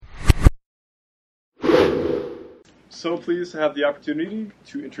So pleased to have the opportunity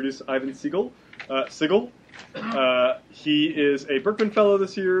to introduce Ivan Sigal. Sigal. He is a Berkman Fellow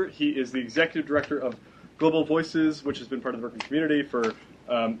this year. He is the Executive Director of Global Voices, which has been part of the Berkman community for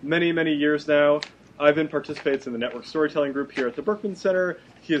many, many years now. Ivan participates in the Network Storytelling Group here at the Berkman Center.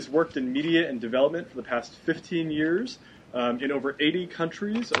 He has worked in media and development for the past 15 years in over 80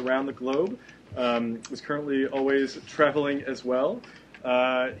 countries around the globe. Is currently always traveling as well.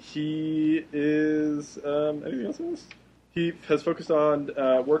 He is, anything else on this? He has focused on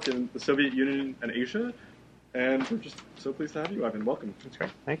work in the Soviet Union and Asia, and we're just so pleased to have you, Ivan. Welcome. That's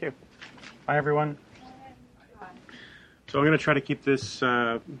great. Thank you. Hi, everyone. So I'm going to try to keep this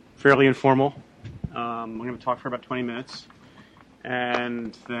fairly informal. I'm going to talk for about 20 minutes,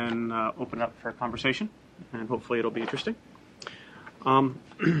 and then open it up for a conversation, and hopefully it'll be interesting.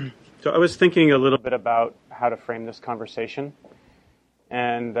 So I was thinking a little bit about how to frame this conversation.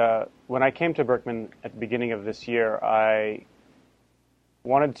 And when I came to Berkman at the beginning of this year, I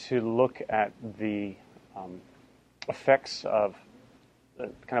wanted to look at the effects of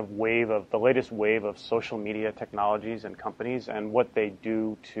the kind of the latest wave of social media technologies and companies and what they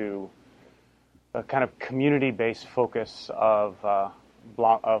do to a kind of community-based focus of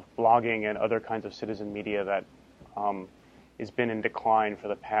blogging and other kinds of citizen media that has been in decline for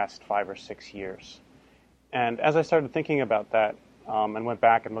the past 5 or 6 years. And as I started thinking about that, and went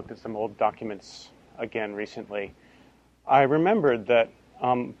back and looked at some old documents again recently, I remembered that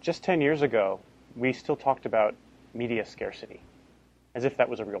just 10 years ago, we still talked about media scarcity, as if that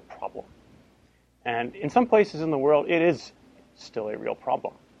was a real problem. And in some places in the world, it is still a real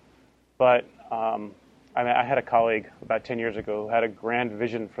problem. But I had a colleague about 10 years ago who had a grand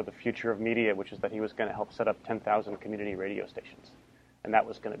vision for the future of media, which is that he was going to help set up 10,000 community radio stations. And that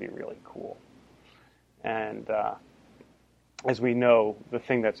was going to be really cool. And as we know, the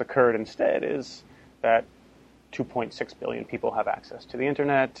thing that's occurred instead is that 2.6 billion people have access to the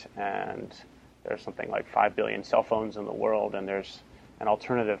internet, and there's something like 5 billion cell phones in the world, and there's an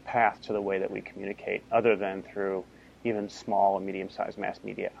alternative path to the way that we communicate other than through even small and medium-sized mass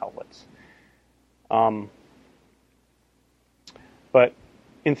media outlets. But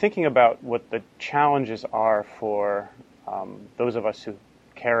in thinking about what the challenges are for those of us who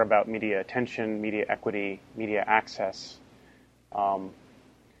care about media attention, media equity, media access,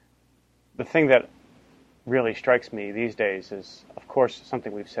 the thing that really strikes me these days is, of course,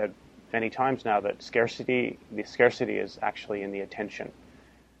 something we've said many times now, that the scarcity is actually in the attention.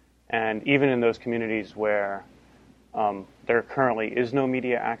 And even in those communities where there currently is no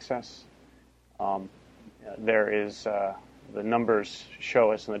media access, there is, the numbers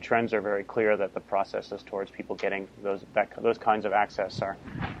show us and the trends are very clear that the processes towards people getting those kinds of access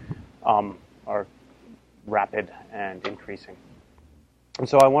are rapid and increasing. And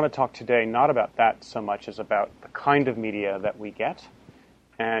so I want to talk today not about that so much as about the kind of media that we get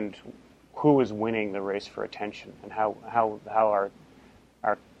and who is winning the race for attention and how our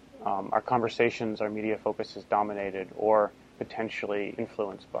conversations, our media focus is dominated or potentially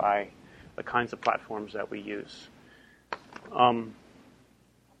influenced by the kinds of platforms that we use. And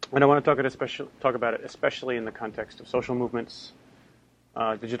I want to talk about it especially in the context of social movements,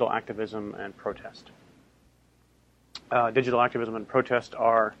 digital activism, and protest. Digital activism and protest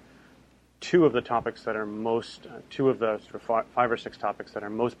are two of the topics that are two of the sort of 5 or 6 topics that are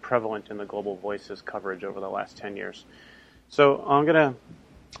most prevalent in the Global Voices coverage over the last 10 years. So I'm going to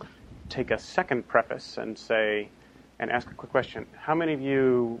take a second preface and ask a quick question. How many of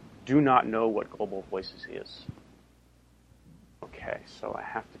you do not know what Global Voices is? Okay, so I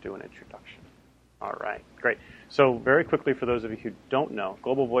have to do an introduction. All right, great. So very quickly, for those of you who don't know,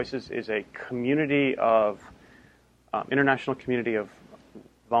 Global Voices is a community of international community of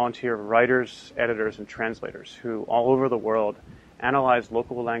volunteer writers, editors, and translators who all over the world analyze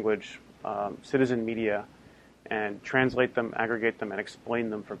local language citizen media and translate them, aggregate them, and explain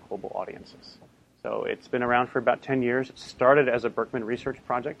them for global audiences. So it's been around for about 10 years. It started as a Berkman research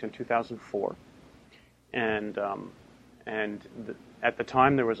project in 2004. At the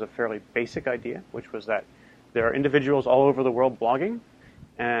time, there was a fairly basic idea, which was that there are individuals all over the world blogging,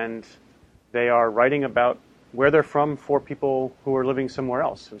 and they are writing about where they're from for people who are living somewhere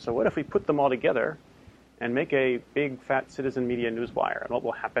else. And so what if we put them all together and make a big, fat citizen media newswire, and what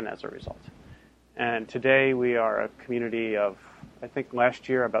will happen as a result? And today we are a community of, I think last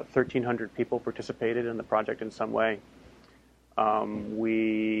year, about 1,300 people participated in the project in some way.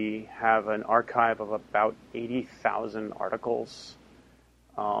 We have an archive of about 80,000 articles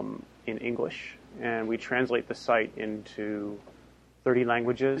in English, and we translate the site into 30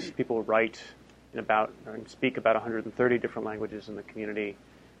 languages. People write and speak about 130 different languages in the community.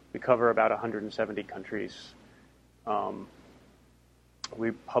 We cover about 170 countries.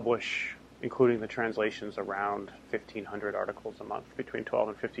 We publish, including the translations, around 1,500 articles a month, between 12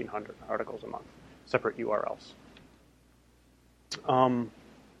 and 1,500 articles a month, separate URLs.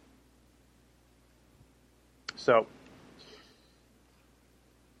 So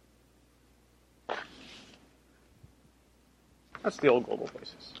that's the old Global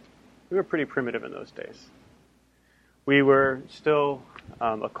Voices. We were pretty primitive in those days. We were still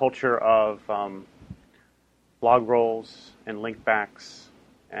a culture of blog rolls and link backs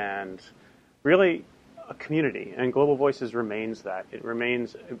and really a community. And Global Voices remains that.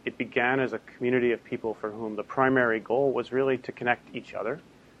 It began as a community of people for whom the primary goal was really to connect each other.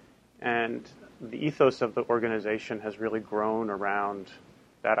 And the ethos of the organization has really grown around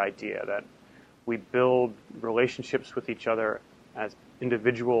that idea that we build relationships with each other as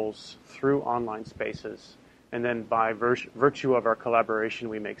individuals through online spaces, and then by virtue of our collaboration,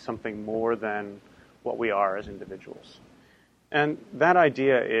 we make something more than what we are as individuals. And that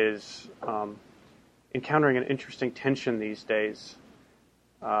idea is encountering an interesting tension these days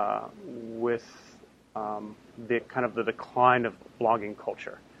with the kind of the decline of blogging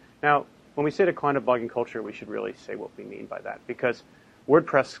culture. Now, when we say decline of blogging culture, we should really say what we mean by that, because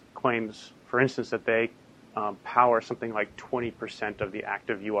WordPress claims, for instance, that they power something like 20% of the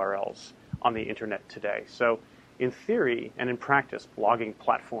active URLs on the internet today. So in theory and in practice, blogging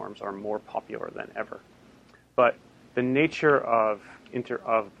platforms are more popular than ever. But the nature of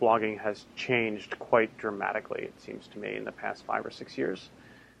blogging has changed quite dramatically, it seems to me, in the past 5 or 6 years,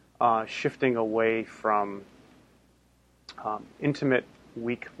 shifting away from intimate,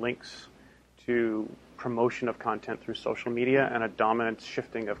 weak links to promotion of content through social media and a dominant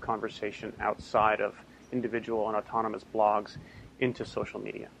shifting of conversation outside of individual and autonomous blogs into social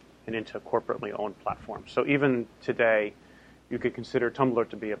media and into corporately owned platforms. So even today, you could consider Tumblr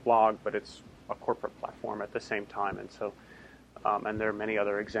to be a blog, but it's a corporate platform at the same time. And so, and there are many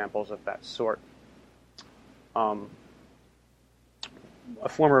other examples of that sort. A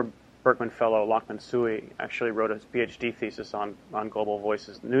former Berkman fellow, Lachlan Sui, actually wrote his PhD thesis on Global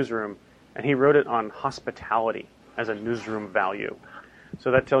Voices newsroom, and he wrote it on hospitality as a newsroom value. So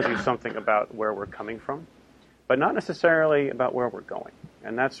that tells you something about where we're coming from, but not necessarily about where we're going.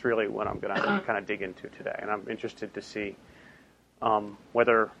 And that's really what I'm going to kind of dig into today. And I'm interested to see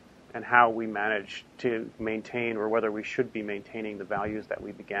whether and how we manage to maintain, or whether we should be maintaining, the values that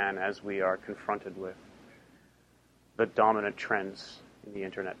we began as we are confronted with the dominant trends in the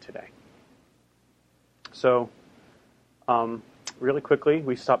internet today. So really quickly,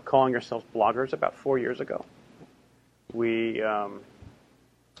 we stopped calling ourselves bloggers about 4 years ago. We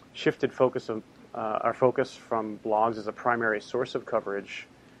shifted our focus from blogs as a primary source of coverage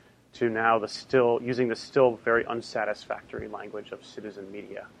to now using the still very unsatisfactory language of citizen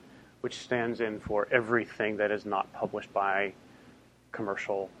media, which stands in for everything that is not published by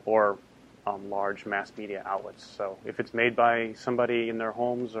commercial or large mass media outlets. So if it's made by somebody in their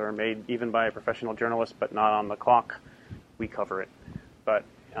homes or made even by a professional journalist but not on the clock, we cover it. But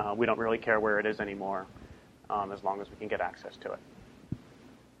we don't really care where it is anymore, as long as we can get access to it.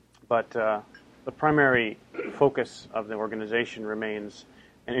 But the primary focus of the organization remains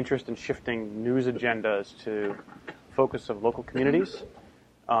an interest in shifting news agendas to focus of local communities,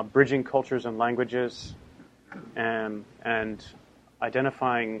 bridging cultures and languages, and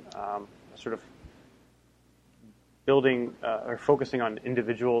identifying sort of building or focusing on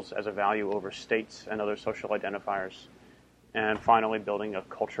individuals as a value over states and other social identifiers, and finally building a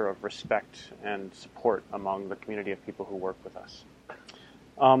culture of respect and support among the community of people who work with us.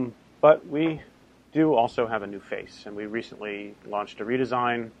 But we do also have a new face, and we recently launched a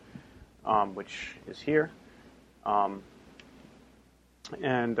redesign, which is here.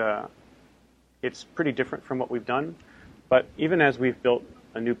 And it's pretty different from what we've done. But even as we've built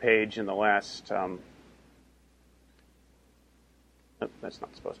a new page in the last... that's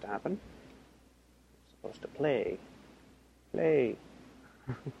not supposed to happen. It's supposed to play.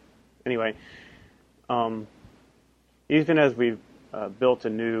 Anyway, even as we've built a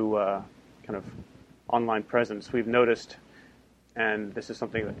new kind of online presence, we've noticed, and this is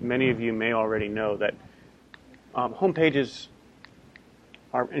something that many of you may already know, that home pages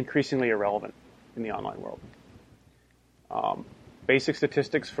are increasingly irrelevant in the online world. Basic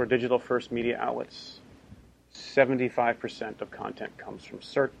statistics for digital-first media outlets: 75% of content comes from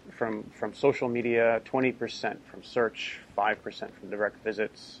search, from social media, 20% from search, 5% from direct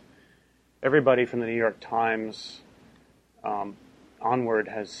visits. Everybody from the New York Times onward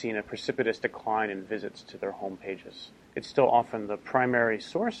has seen a precipitous decline in visits to their home pages. It's still often the primary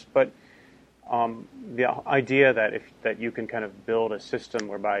source, but the idea that you can kind of build a system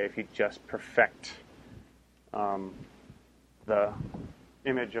whereby if you just perfect the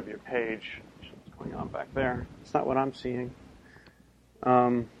image of your page. What's going on back there? It's not what I'm seeing.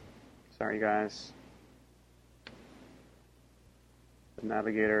 Sorry, guys. The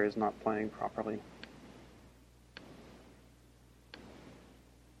navigator is not playing properly.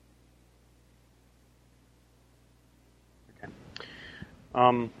 Okay.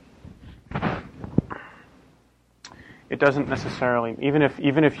 It doesn't necessarily, even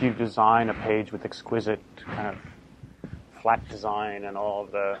if you design a page with exquisite kind of flat design and all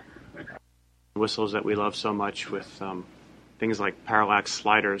of the whistles that we love so much with things like parallax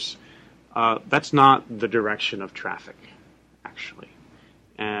sliders, that's not the direction of traffic, actually.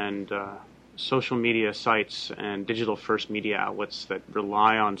 And social media sites and digital-first media outlets that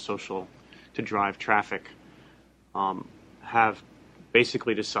rely on social to drive traffic have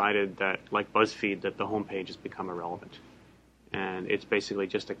basically decided that, like BuzzFeed, that the homepage has become irrelevant. And it's basically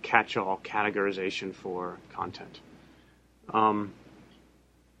just a catch-all categorization for content.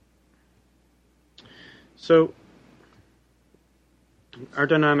 So our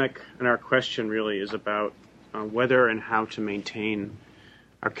dynamic and our question really is about whether and how to maintain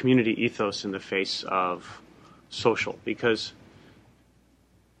our community ethos in the face of social. Because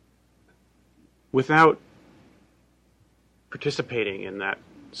without participating in that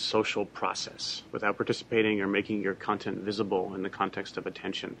social process, without participating or making your content visible in the context of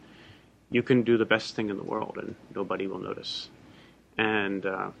attention, you can do the best thing in the world and nobody will notice. And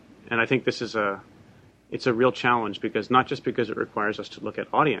I think this is it's a real challenge, because not just because it requires us to look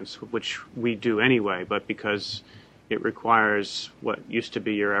at audience, which we do anyway, but because it requires what used to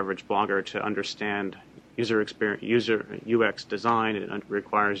be your average blogger to understand user experience, user UX design. It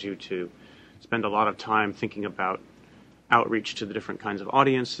requires you to spend a lot of time thinking about outreach to the different kinds of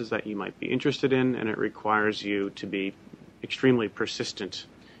audiences that you might be interested in, and it requires you to be extremely persistent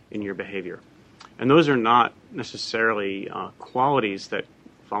in your behavior. And those are not necessarily qualities that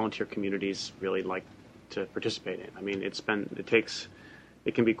volunteer communities really like to participate in. I mean, it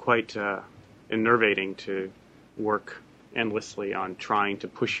can be quite enervating to work endlessly on trying to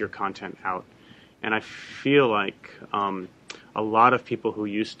push your content out. And I feel like a lot of people who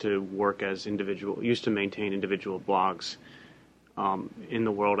used to maintain individual blogs in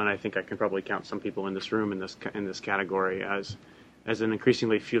the world, and I think I can probably count some people in this room in this category as an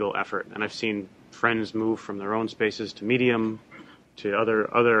increasingly futile effort. And I've seen friends move from their own spaces to Medium, to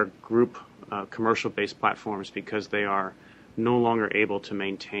other group commercial-based platforms, because they are no longer able to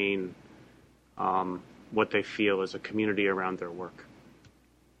maintain what they feel is a community around their work.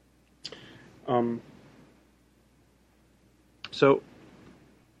 So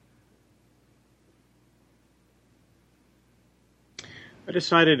I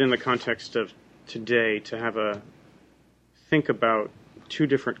decided in the context of today to think about two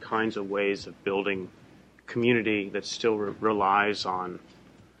different kinds of ways of building community that still relies on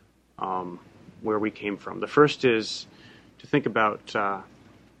where we came from. The first is to think about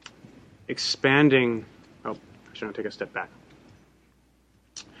expanding. Oh, I should take a step back.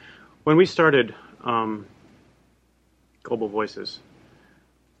 When we started Global Voices,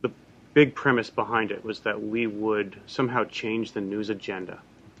 the big premise behind it was that we would somehow change the news agenda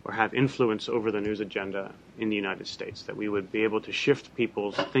or have influence over the news agenda in the United States, that we would be able to shift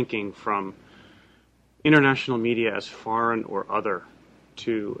people's thinking from international media as foreign or other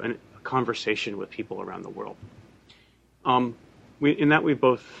to a conversation with people around the world. In that we've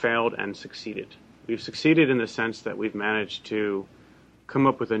both failed and succeeded. We've succeeded in the sense that we've managed to come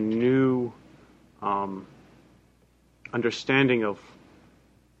up with a new understanding of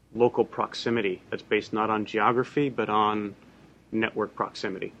local proximity that's based not on geography but on network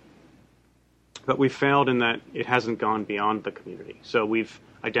proximity. But we failed in that it hasn't gone beyond the community. So we've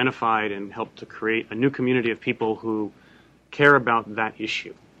identified and helped to create a new community of people who care about that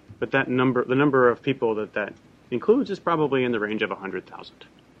issue. But the number of people that includes is probably in the range of 100,000.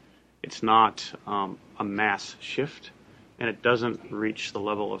 It's not a mass shift, and it doesn't reach the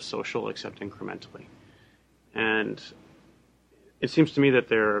level of social except incrementally. And it seems to me that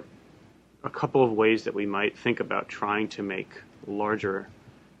there are a couple of ways that we might think about trying to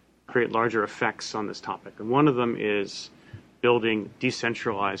create larger effects on this topic. And one of them is building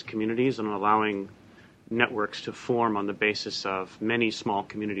decentralized communities and allowing networks to form on the basis of many small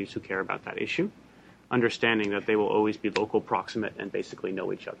communities who care about that issue, understanding that they will always be local, proximate, and basically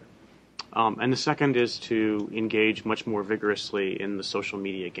know each other. And the second is to engage much more vigorously in the social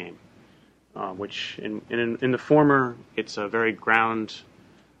media game, which in the former, it's a very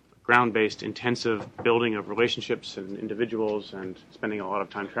ground-based, intensive building of relationships and individuals, and spending a lot of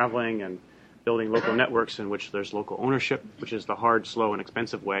time traveling and building local networks in which there's local ownership, which is the hard, slow, and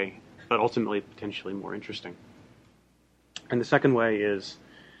expensive way but ultimately potentially more interesting. And the second way is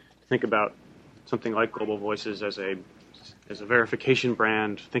to think about something like Global Voices as a verification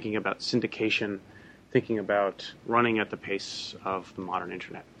brand, thinking about syndication, thinking about running at the pace of the modern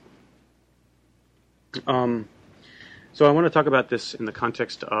internet. So I want to talk about this in the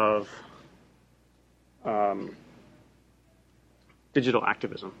context of digital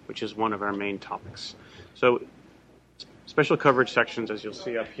activism, which is one of our main topics. So special coverage sections, as you'll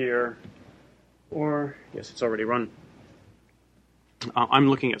see up here, or yes, it's already run. I'm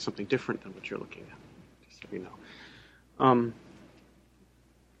looking at something different than what you're looking at, just so you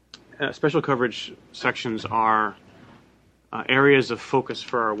know. Special coverage sections are areas of focus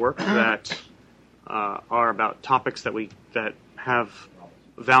for our work that are about topics that have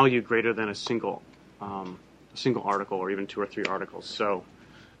value greater than a single article or even 2 or 3 articles. So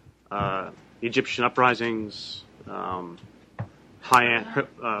the Egyptian uprisings, Hurricane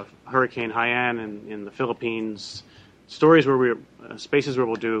Haiyan in the Philippines, stories where spaces where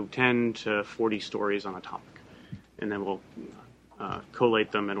we'll do 10 to 40 stories on a topic, and then we'll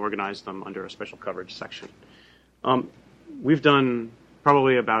collate them and organize them under a special coverage section. We've done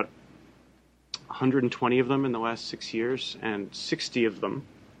probably about 120 of them in the last 6 years, and 60 of them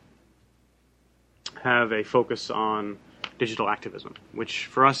have a focus on digital activism, which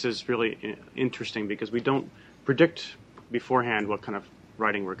for us is really interesting because we don't predict beforehand what kind of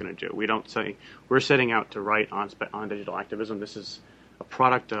writing we're going to do. We don't say we're setting out to write on digital activism. This is a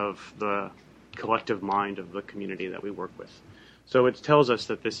product of the collective mind of the community that we work with. So it tells us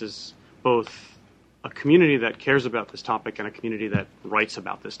that this is both a community that cares about this topic and a community that writes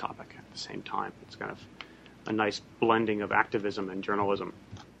about this topic at the same time. It's kind of a nice blending of activism and journalism.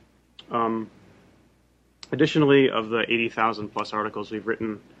 Additionally, of the 80,000 plus articles we've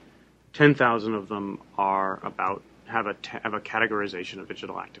written, 10,000 of them are about have a categorization of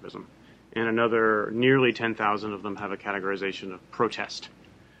digital activism, and another nearly 10,000 of them have a categorization of protest.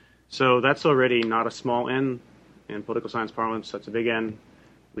 So that's already not a small N in political science parlance. That's a big N.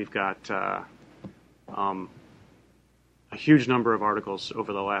 We've got a huge number of articles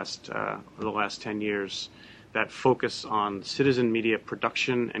over the last 10 years that focus on citizen media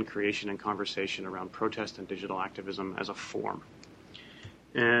production and creation and conversation around protest and digital activism as a form.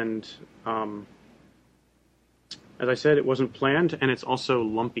 And as I said, it wasn't planned, and it's also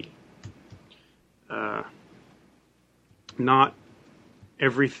lumpy. Not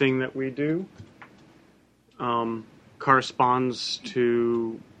everything that we do corresponds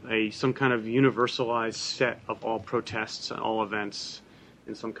to some kind of universalized set of all protests and all events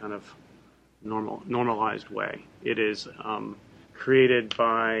in some kind of normalized way. It is created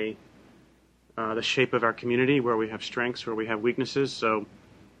by the shape of our community, where we have strengths, where we have weaknesses. So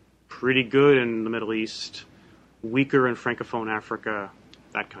pretty good in the Middle East, weaker in Francophone Africa,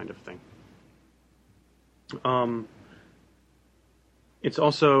 that kind of thing. It's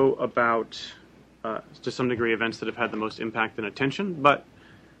also about, to some degree, events that have had the most impact and attention, but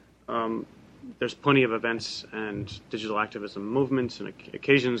there's plenty of events and digital activism movements and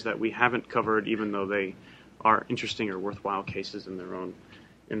occasions that we haven't covered, even though they are interesting or worthwhile cases in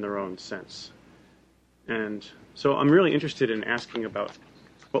their own sense. And so I'm really interested in asking about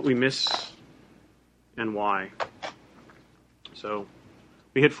what we miss and why. So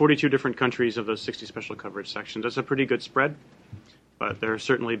we hit 42 different countries of those 60 special coverage sections. That's a pretty good spread, but there have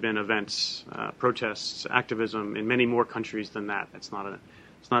certainly been events, protests, activism in many more countries than that. It's not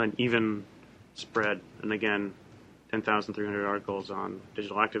an even spread. And again, 10,300 articles on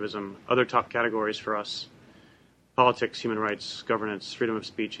digital activism. Other top categories for us: politics, human rights, governance, freedom of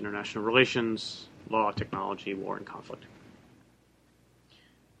speech, international relations, law, technology, war, and conflict.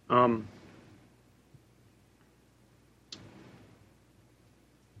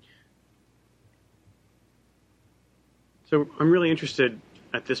 So I'm really interested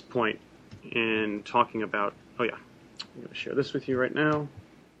at this point in talking about, I'm going to share this with you right now,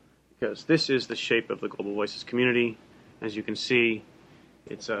 because this is the shape of the Global Voices community. As you can see,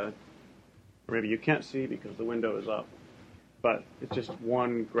 it's or maybe you can't see because the window is up, but it's just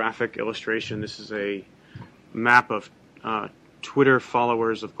one graphic illustration. This is a map of Twitter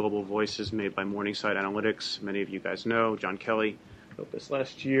followers of Global Voices made by Morningside Analytics. Many of you guys know John Kelly built this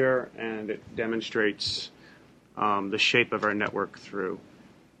last year, and it demonstrates the shape of our network through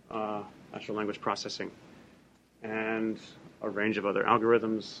natural language processing and a range of other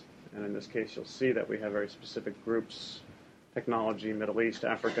algorithms. And in this case, you'll see that we have very specific groups: technology, Middle East,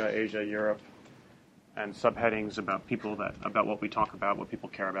 Africa, Asia, Europe, and subheadings about about what we talk about, what people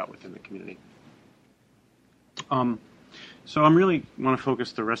care about within the community. So I'm really want to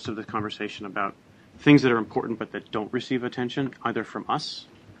focus the rest of the conversation about things that are important but that don't receive attention, either from us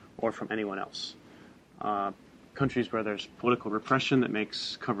or from anyone else. Countries where there's political repression that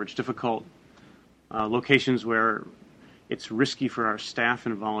makes coverage difficult, locations where it's risky for our staff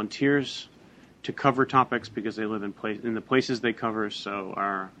and volunteers to cover topics because they live in the places they cover. So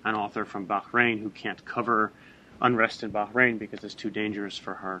an author from Bahrain who can't cover unrest in Bahrain because it's too dangerous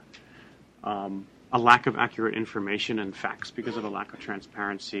for her. A lack of accurate information and facts because of a lack of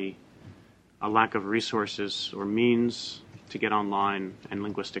transparency, a lack of resources or means to get online, and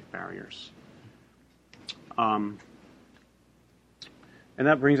linguistic barriers. And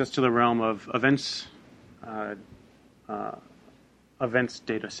that brings us to the realm of events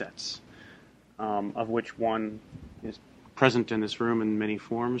data sets, of which one is present in this room in many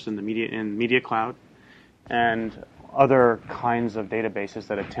forms in Media Cloud, and other kinds of databases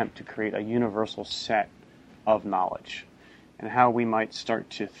that attempt to create a universal set of knowledge, and how we might start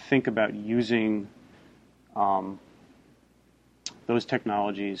to think about using those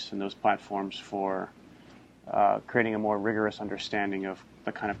technologies and those platforms for creating a more rigorous understanding of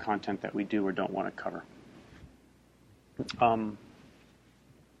the kind of content that we do or don't want to cover. I'm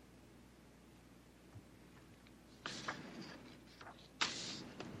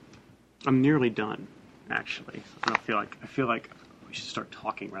nearly done, actually. I feel like we should start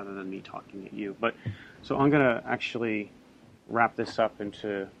talking rather than me talking at you. But so I'm going to actually wrap this up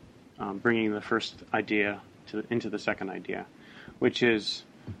into bringing the first idea into the second idea, which is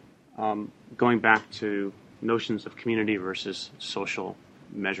going back to notions of community versus social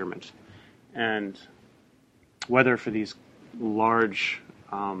measurement, and whether for these large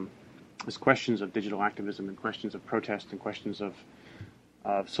as questions of digital activism and questions of protest and questions of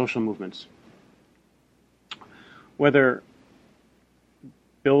social movements, whether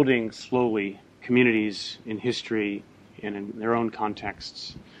building slowly communities in history and in their own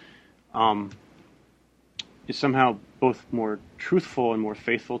contexts is somehow both more truthful and more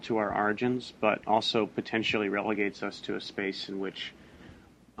faithful to our origins, but also potentially relegates us to a space in which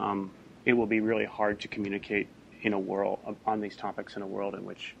it will be really hard to communicate in a world on these topics in a world in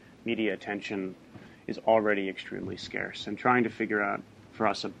which media attention is already extremely scarce, and trying to figure out for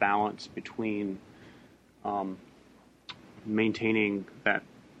us a balance between maintaining that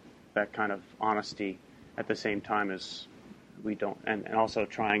kind of honesty at the same time as we don't, and also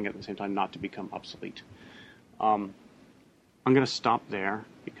trying at the same time not to become obsolete. I'm going to stop there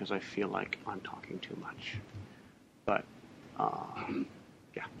because I feel like I'm talking too much. But,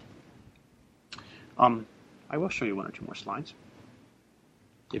 yeah. I will show you one or two more slides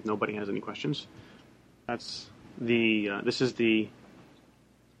if nobody has any questions. That's this is the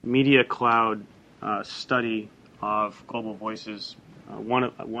Media Cloud study of global voices,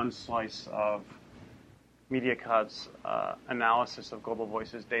 one slice of Media Cloud's analysis of global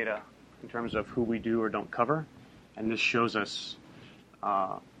voices data in terms of who we do or don't cover. And this shows us,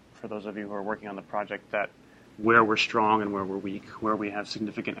 for those of you who are working on the project, that where we're strong and where we're weak, where we have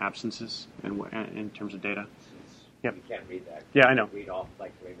significant absences in terms of data. Yep. You can't read that. Yeah, I know. Read off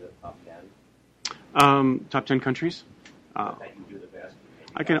like maybe the top 10. Top 10 countries. That you do the best.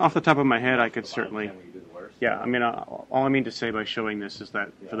 I can, off the top of my head, I could certainly. 10 where you do the worst. Yeah, I mean, all I mean to say by showing this is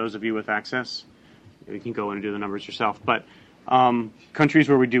that for those of you with access, you can go in and do the numbers yourself. But countries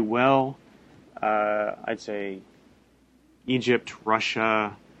where we do well, I'd say Egypt,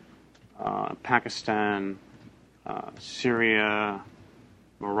 Russia, Pakistan, Syria,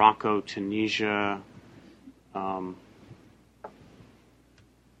 Morocco, Tunisia.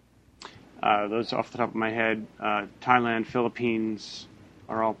 Those off the top of my head, Thailand, Philippines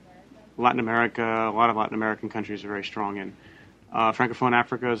are all Latin America. A lot of Latin American countries are very strong in. Francophone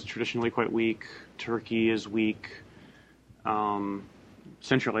Africa is traditionally quite weak. Turkey is weak.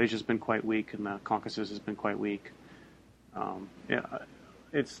 Central Asia has been quite weak, and the Caucasus has been quite weak. Yeah,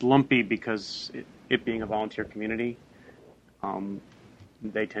 it's lumpy because it being a volunteer community,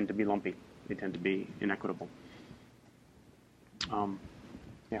 they tend to be lumpy. They tend to be inequitable.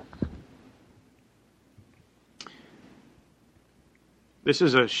 Yeah. This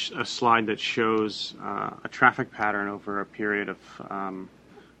is a slide that shows a traffic pattern over a period of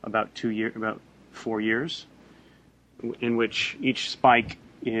about 4 years, in which each spike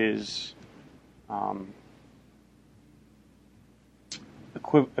is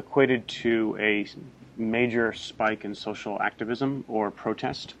equated to a major spike in social activism or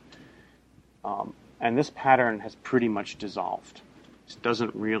protest. And this pattern has pretty much dissolved. This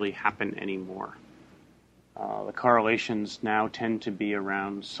doesn't really happen anymore. The correlations now tend to be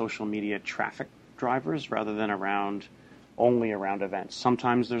around social media traffic drivers rather than only around events.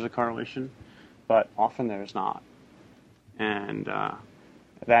 Sometimes there's a correlation, but often there's not. And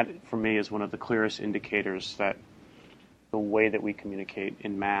that, for me, is one of the clearest indicators that the way that we communicate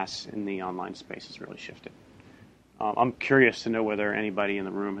in mass in the online space has really shifted. I'm curious to know whether anybody in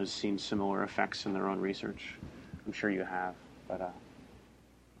the room has seen similar effects in their own research. I'm sure you have, but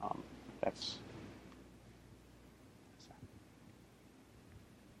that's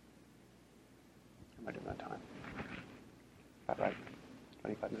am I doing that time? About right?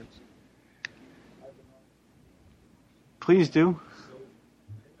 25 minutes? Please do. So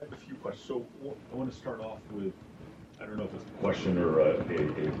I have a few questions. So I want to start off with, I don't know if it's a question or a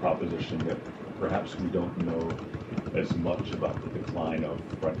proposition that perhaps we don't know as much about the decline of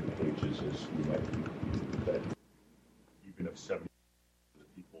front pages as we might think. That even if 70%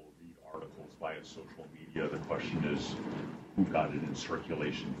 of people read articles via social media, the question is who got it in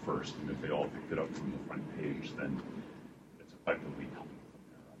circulation first, and if they all picked it up from the front page, then it's effectively coming from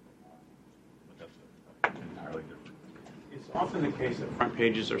there. But that's entirely different. It's often the case that front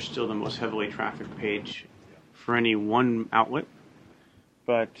pages are still the most heavily trafficked page for any one outlet,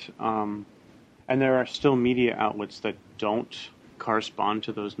 but and there are still media outlets that don't correspond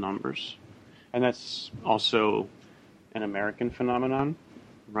to those numbers, and that's also an American phenomenon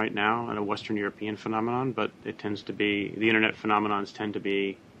right now and a Western European phenomenon. But it tends to be the internet phenomenons tend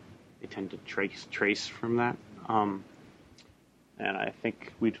to trace from that. And I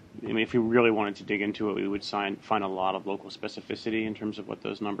think if we really wanted to dig into it, we would find a lot of local specificity in terms of what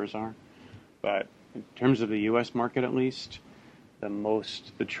those numbers are. But in terms of the U.S. market, at least,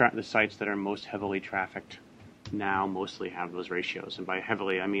 the sites that are most heavily trafficked now mostly have those ratios. And by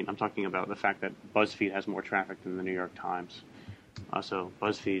heavily, I mean I'm talking about the fact that BuzzFeed has more traffic than the New York Times. So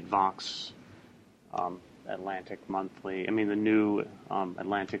BuzzFeed, Vox, Atlantic Monthly. I mean the new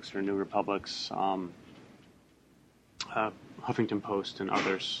Atlantics or New Republics. Huffington Post and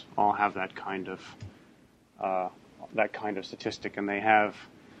others all have that kind of statistic, and they have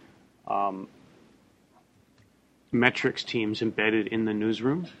metrics teams embedded in the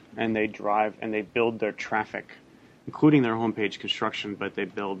newsroom, and they build their traffic, including their homepage construction, but they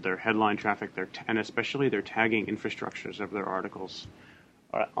build their headline traffic, and especially their tagging infrastructures of their articles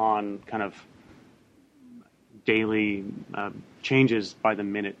on kind of daily changes by the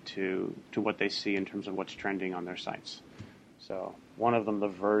minute to what they see in terms of what's trending on their sites. So one of them, The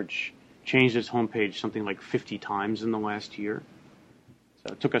Verge, changed its homepage something like 50 times in the last year.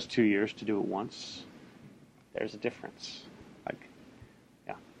 So it took us 2 years to do it once. There's a difference. I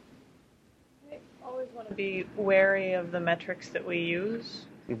always want to be wary of the metrics that we use,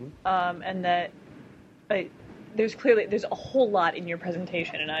 and that there's a whole lot in your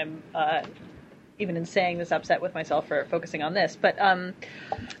presentation, and I'm even in saying this upset with myself for focusing on this, but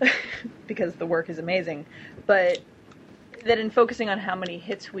because the work is amazing, but that in focusing on how many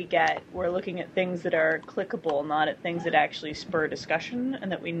hits we get, we're looking at things that are clickable, not at things that actually spur discussion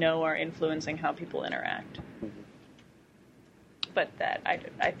and that we know are influencing how people interact. But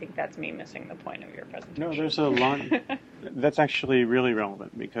I think that's me missing the point of your presentation. No, there's a lot. That's actually really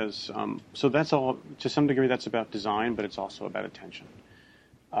relevant because, so that's all, to some degree that's about design, but it's also about attention.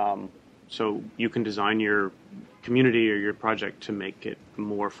 So you can design your community or your project to make it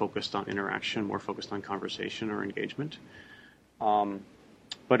more focused on interaction, more focused on conversation or engagement.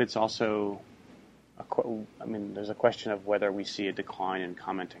 But it's also, there's a question of whether we see a decline in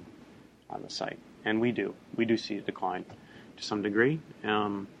commenting on the site. And we do. We do see a decline to some degree.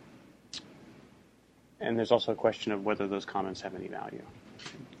 And there's also a question of whether those comments have any value.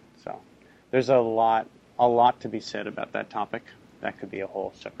 So there's a lot to be said about that topic. That could be a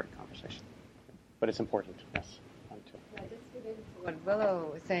whole separate conversation. But it's important, yes. Yeah, just to get into what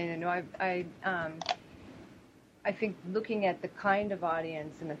Willow was saying, I think looking at the kind of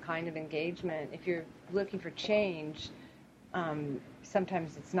audience and the kind of engagement, if you're looking for change,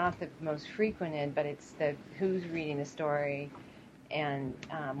 sometimes it's not the most frequented, but it's the who's reading the story and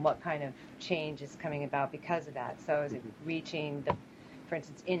what kind of change is coming about because of that. So is it reaching for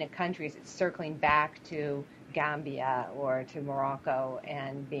instance, in a country, is it circling back to Gambia or to Morocco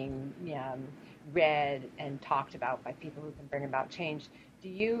and being read and talked about by people who can bring about change? Do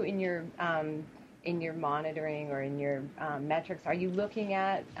you, in your monitoring or in your metrics, are you looking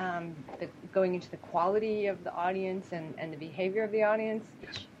at going into the quality of the audience and the behavior of the audience?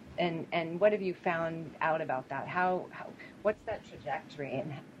 Yes. And what have you found out about that? What's that trajectory?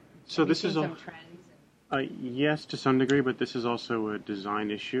 And so this is some trends? Yes, to some degree, but this is also a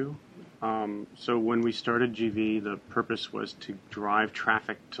design issue. So when we started GV, the purpose was to drive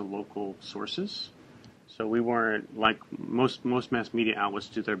traffic to local sources. So we weren't, like most mass media outlets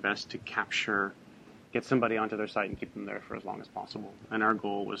do their best to get somebody onto their site and keep them there for as long as possible. And our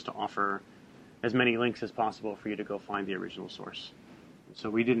goal was to offer as many links as possible for you to go find the original source. So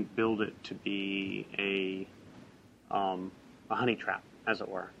we didn't build it to be a honey trap, as it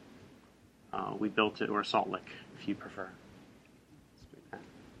were. We built it, or a salt lick, if you prefer.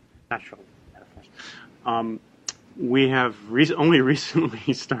 Natural metaphors. We have only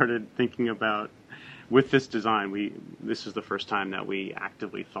recently started thinking about, with this design, this is the first time that we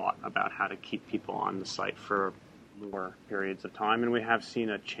actively thought about how to keep people on the site for more periods of time, and we have seen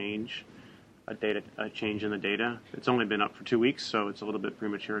a change in the data. It's only been up for 2 weeks, so it's a little bit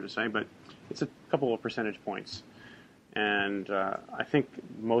premature to say, but it's a couple of percentage points. And I think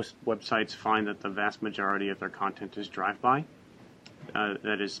most websites find that the vast majority of their content is drive-by.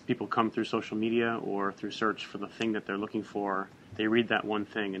 That is, people come through social media or through search for the thing that they're looking for. They read that one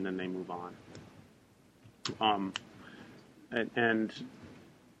thing and then they move on. And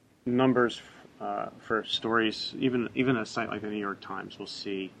numbers for stories, even a site like the New York Times will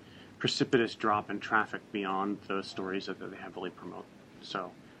see precipitous drop in traffic beyond the stories that they heavily promote.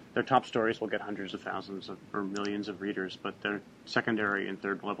 So their top stories will get hundreds of thousands or millions of readers, but their secondary and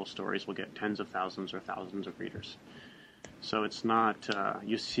third level stories will get tens of thousands or thousands of readers. So it's not,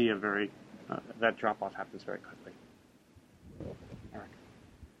 you see that drop-off happens very quickly. Eric?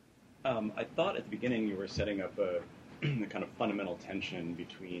 I thought at the beginning you were setting up a kind of fundamental tension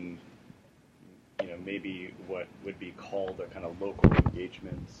between, maybe what would be called a kind of local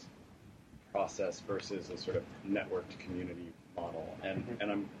engagement process versus a sort of networked community model.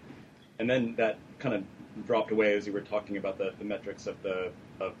 And then that kind of dropped away as you were talking about the metrics of the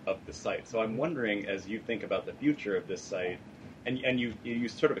site. So I'm wondering, as you think about the future of this site, and you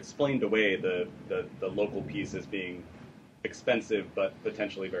sort of explained away the local piece as being expensive but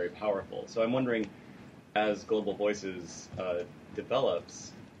potentially very powerful. So I'm wondering, as Global Voices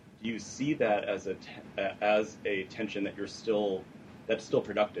develops, do you see that as a tension that's still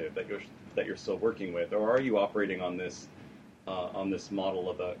productive, that you're still working with, or are you operating on this model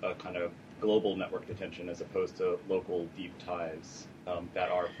of a kind of global network detention as opposed to local deep ties that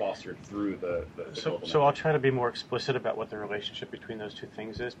are fostered through the global network? So I'll try to be more explicit about what the relationship between those two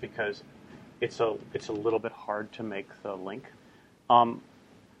things is, because it's a little bit hard to make the link.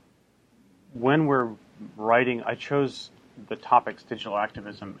 When we're writing, I chose the topics digital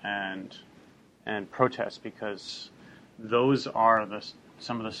activism and protest because those are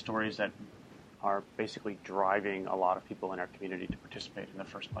some of the stories that are basically driving a lot of people in our community to participate in the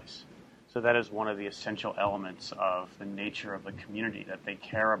first place. So that is one of the essential elements of the nature of the community, that they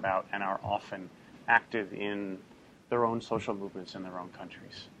care about and are often active in their own social movements in their own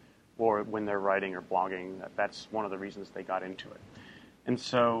countries. Or when they're writing or blogging, that's one of the reasons they got into it. And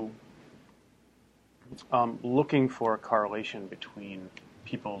so looking for a correlation between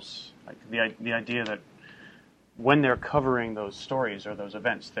people's, the idea that when they're covering those stories or those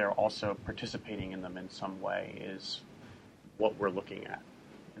events, they're also participating in them in some way is what we're looking at,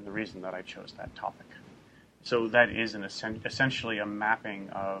 and the reason that I chose that topic. So that is essentially a mapping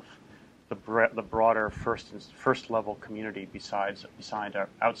of the broader first level community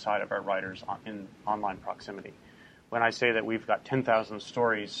outside of our writers in online proximity. When I say that we've got 10,000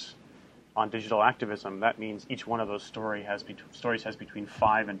 stories on digital activism, that means each one of those stories has between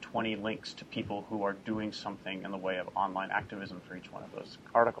 5 and 20 links to people who are doing something in the way of online activism for each one of those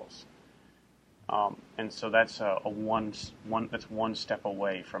articles. And so that's that's one step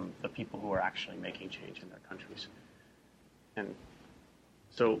away from the people who are actually making change in their countries. And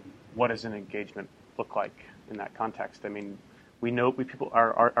so what does an engagement look like in that context? I mean, we know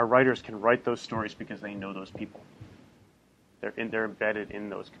our writers can write those stories because they know those people. They're embedded in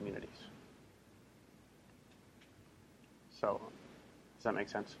those communities. So, does that make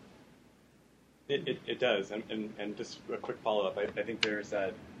sense? It does, and just a quick follow-up. I think there's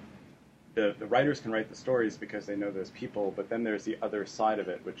that the writers can write the stories because they know those people, but then there's the other side of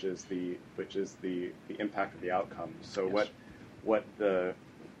it, which is the impact of the outcome. So yes.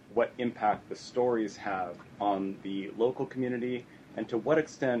 What impact the stories have on the local community, and to what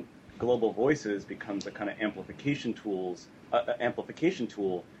extent Global Voices becomes a kind of amplification tool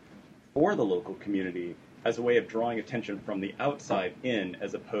for the local community as a way of drawing attention from the outside in,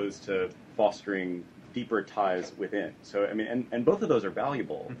 as opposed to fostering deeper ties within. So I mean, and both of those are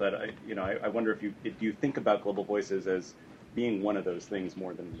valuable. But I wonder if you think about Global Voices as being one of those things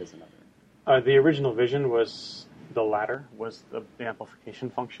more than it is another. The original vision was the latter, was the amplification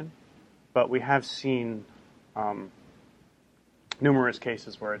function, but we have seen numerous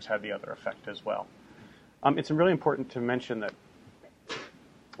cases where it's had the other effect as well. It's really important to mention that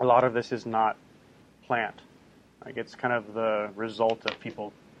a lot of this is not planned. Like, it's kind of the result of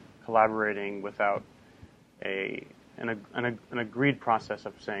people collaborating without an agreed process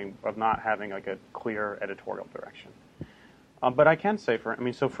of not having like a clear editorial direction. But I can say for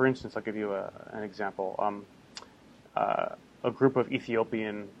instance, I'll give you an example. a group of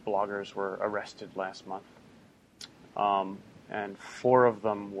Ethiopian bloggers were arrested last month, and 4 of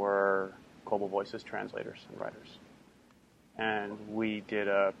them were Global Voices translators and writers. And we did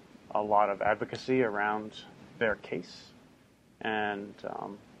a lot of advocacy around their case, and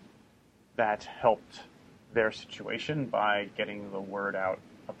that helped their situation by getting the word out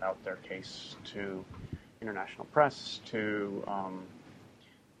about their case to international press, to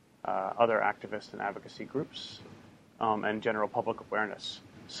other activist and advocacy groups, and general public awareness.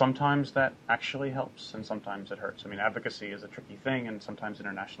 Sometimes that actually helps, and sometimes it hurts. I mean, advocacy is a tricky thing, and sometimes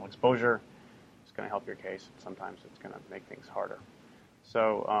international exposure is going to help your case, and sometimes it's going to make things harder.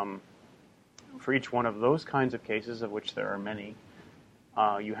 So for each one of those kinds of cases, of which there are many,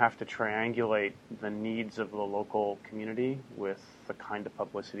 you have to triangulate the needs of the local community with the kind of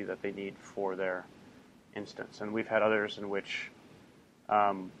publicity that they need for their instance. And we've had others in which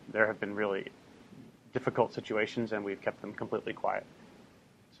there have been really difficult situations, and we've kept them completely quiet.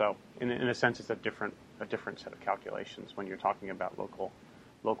 So, in a sense, it's a different set of calculations when you're talking about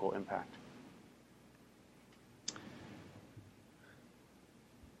local impact.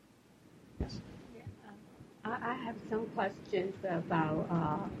 Yes. I have some questions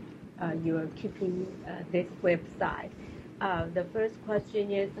about your keeping this website. The first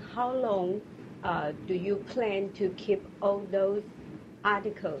question is, how long do you plan to keep all those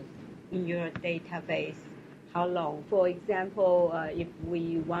articles in your database? How long? For example, if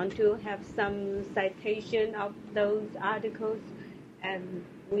we want to have some citation of those articles, and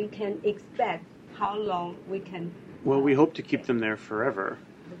we can expect how long we can... Well, we hope to keep them there forever.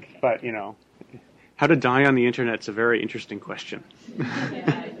 Okay. But, how to die on the Internet is a very interesting question.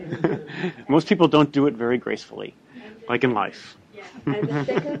 Most people don't do it very gracefully, like in life. Yeah. And the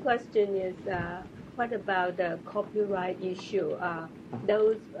second question is, what about the copyright issue?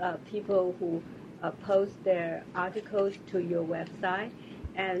 Those people who post their articles to your website,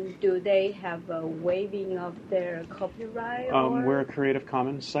 and do they have a waiving of their copyright? We're a Creative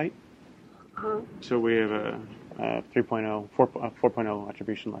Commons site, so we have a 4.0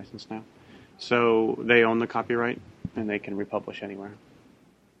 attribution license now. So they own the copyright, and they can republish anywhere.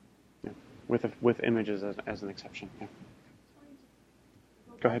 Yeah. With images as an exception. Yeah.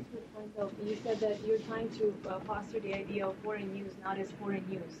 Go ahead. You said that you're trying to foster the idea of foreign news not as foreign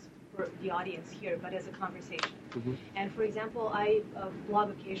news for the audience here, but as a conversation. Mm-hmm. And for example, I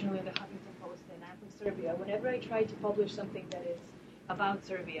blog occasionally in the Huffington Post, and I'm from Serbia. Whenever I try to publish something that is about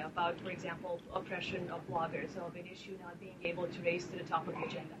Serbia, about, for example, oppression of bloggers, of an issue not being able to raise to the top of the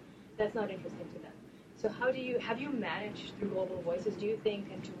agenda, that's not interesting to them. So have you managed through Global Voices, do you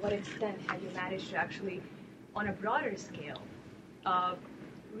think, and to what extent have you managed to actually, on a broader scale,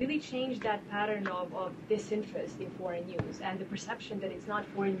 really change that pattern of disinterest in foreign news and the perception that it's not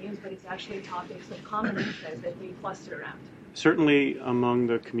foreign news, but it's actually topics of common interest that we cluster around? Certainly among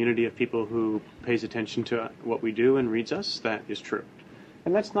the community of people who pays attention to what we do and reads us, that is true.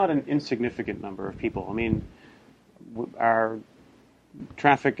 And that's not an insignificant number of people. I mean, our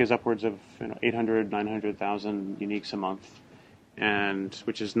traffic is upwards of 800, 900,000 uniques a month, and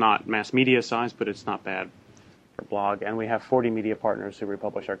which is not mass media size, but it's not bad for blog. And we have 40 media partners who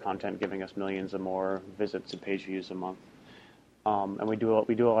republish our content, giving us millions or more visits and page views a month. And we do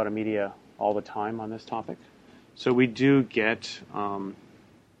a lot of media all the time on this topic. So we do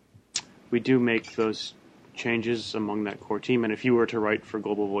make those changes among that core team. And if you were to write for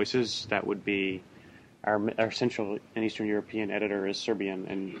Global Voices, that would be our Central and Eastern European editor is Serbian,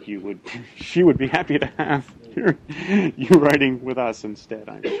 and she would be happy to have you writing with us instead,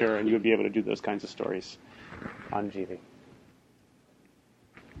 I'm sure, and you would be able to do those kinds of stories on GV.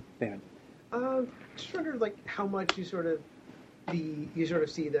 David. Just wondered, how much you sort of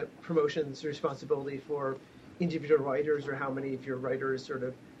see the promotion's responsibility for individual writers, or how many of your writers sort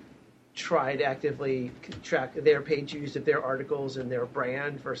of try to actively track their page views of their articles and their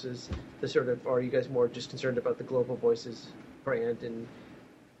brand versus the sort of, or are you guys more just concerned about the Global Voices brand and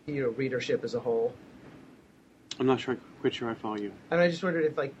readership as a whole? I'm not quite sure I follow you. And I just wondered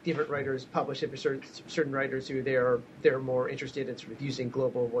if different writers publish it for certain writers who they're more interested in sort of using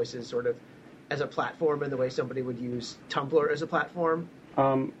Global Voices sort of as a platform in the way somebody would use Tumblr as a platform,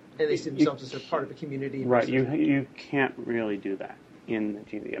 and they see themselves as a part of a community. Right. You can't really do that in the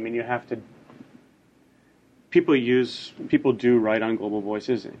GV. I mean, you have to. People do write on Global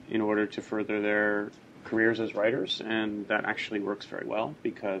Voices in order to further their careers as writers, and that actually works very well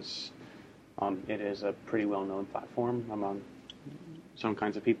because it is a pretty well-known platform among some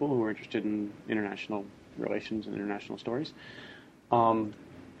kinds of people who are interested in international relations and international stories. And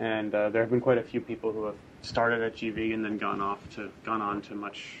there have been quite a few people who have started at GV and then gone on to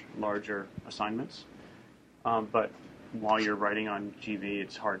much larger assignments. But while you're writing on GV,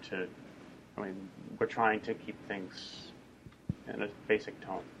 it's hard to. I mean, we're trying to keep things in a basic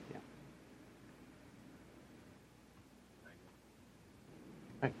tone.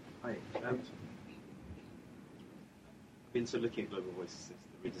 Yeah. Hi. Hi. I've been sort of looking at Global Voices since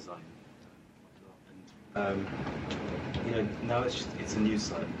the redesign. And now it's a news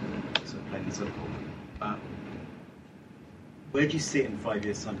site, so plain and simple. Where do you see it in 5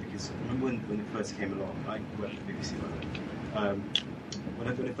 years' time? Because I remember when it first came along, I worked at the BBC when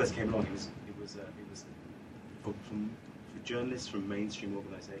it first came along, it was for journalists from mainstream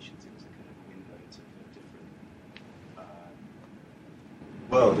organisations. It was a kind of window into a different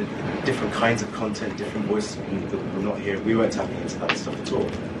different kinds of content, different voices that we're not hearing. We weren't tapping into that stuff at all.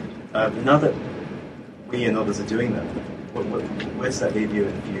 But now that we and others are doing that, where does that leave you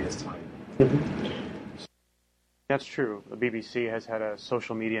in a few years' time? That's true. The BBC has had a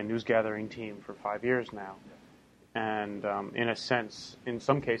social media news gathering team for 5 years now. And in a sense, in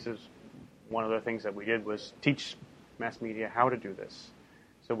some cases, one of the things that we did was teach mass media how to do this.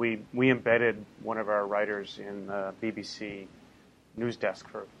 So we embedded one of our writers in the BBC news desk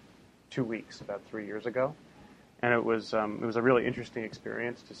for 2 weeks about 3 years ago. And it was a really interesting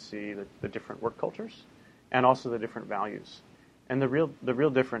experience to see the different work cultures and also the different values. And the real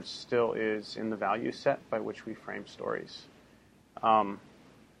difference still is in the value set by which we frame stories. And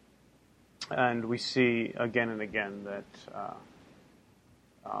we see again and again that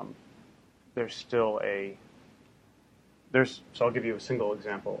there's still so I'll give you a single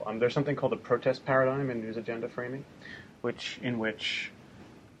example. There's something called the protest paradigm in news agenda framing, in which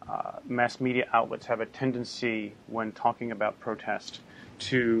mass media outlets have a tendency, when talking about protest,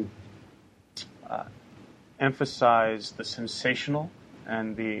 to emphasize the sensational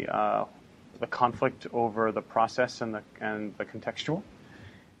and the conflict over the process and the contextual,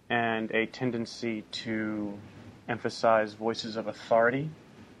 and a tendency to emphasize voices of authority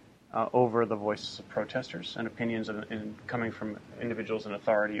over the voices of protesters and opinions coming from individuals in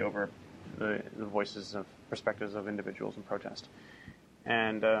authority over the voices of perspectives of individuals in protest.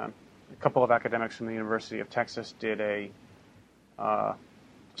 And a couple of academics from the University of Texas did a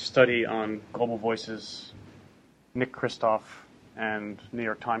study on Global Voices, Nick Kristof, and New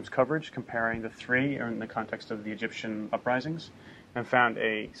York Times coverage, comparing the three in the context of the Egyptian uprisings, and found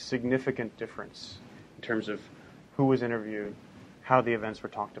a significant difference in terms of who was interviewed, how the events were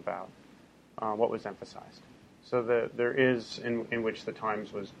talked about, what was emphasized. So there is, in which the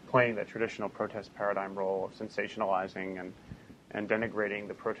Times was playing that traditional protest paradigm role of sensationalizing and denigrating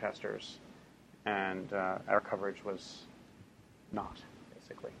the protesters, and our coverage was not,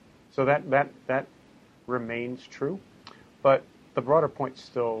 basically. So that remains true, but the broader point's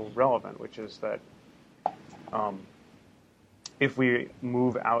still relevant, which is that if we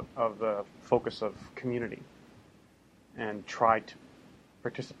move out of the focus of community and try to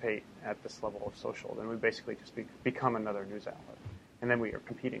participate at this level of social, then we basically just become another news outlet. And then we are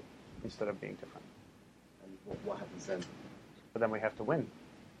competing instead of being different. And what happens then? But then we have to win,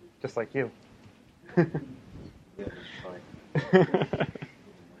 just like you. Yeah, that's fine.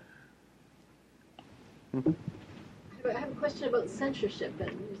 I have a question about censorship.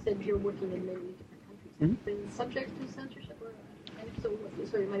 And you said you're working in many different countries. Have you been subject to censorship? And if so,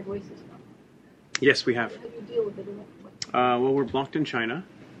 sorry, my voice is not. Yes, we have. How do you deal with it? Well, we're blocked in China,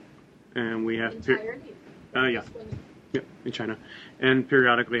 and we have yeah, in China, and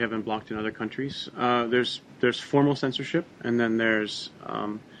periodically have been blocked in other countries. There's formal censorship, and then there's,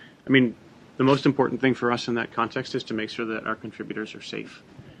 the most important thing for us in that context is to make sure that our contributors are safe.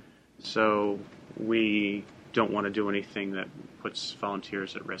 So we don't want to do anything that puts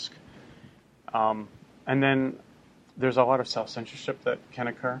volunteers at risk. And then there's a lot of self-censorship that can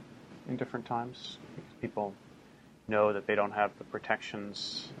occur in different times. People know that they don't have the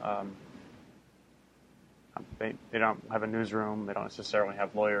protections. They don't have a newsroom. They don't necessarily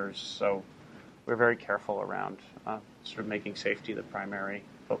have lawyers. So we're very careful around sort of making safety the primary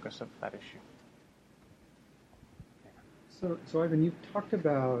focus of that issue. So Ivan, you've talked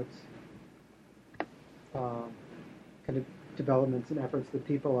about kind of developments and efforts that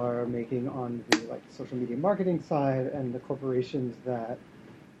people are making on the social media marketing side and the corporations that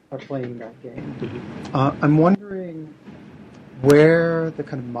are playing that game. I'm wondering where the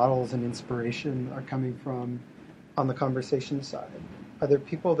kind of models and inspiration are coming from on the conversation side. Are there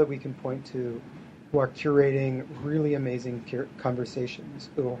people that we can point to who are curating really amazing conversations,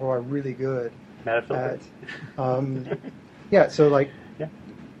 who are really good at...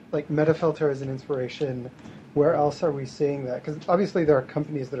 like Metafilter as an inspiration. Where else are we seeing that? Because obviously there are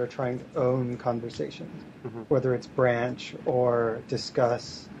companies that are trying to own conversations, whether it's Branch or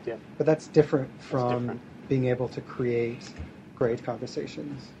Discuss. Yeah. But that's different from being able to create great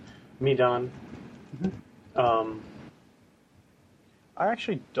conversations? Me, Don. I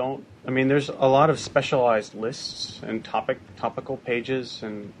actually don't. I mean, there's a lot of specialized lists and topical pages,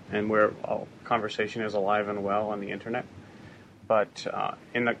 and where conversation is alive and well on the internet. But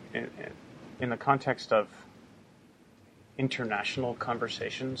in the context of international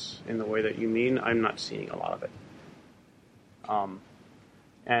conversations, in the way that you mean, I'm not seeing a lot of it.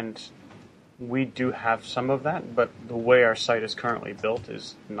 And we do have some of that, but the way our site is currently built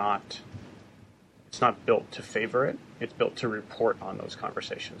is not. It's not built to favor it. It's built to report on those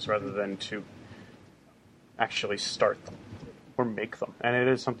conversations rather than to actually start them or make them. And it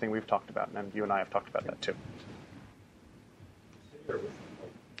is something we've talked about, and you and I have talked about that too.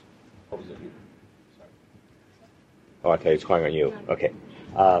 Oh, okay, it's going on you. Okay.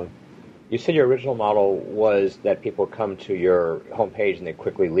 You said your original model was that people come to your homepage and they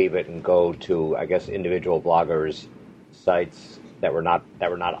quickly leave it and go to, I guess, individual bloggers' sites that were not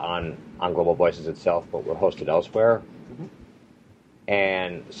on Global Voices itself, but were hosted elsewhere. Mm-hmm.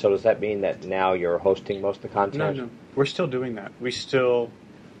 And so does that mean that now you're hosting most of the content? No. We're still doing that. We still.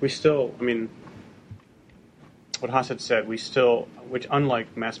 I mean, what Haas had said. We still, which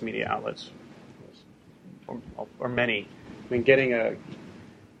unlike mass media outlets, or many, I mean, getting a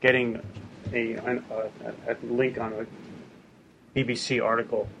link on a BBC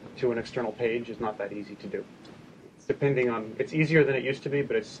article to an external page is not that easy to do. It's easier than it used to be,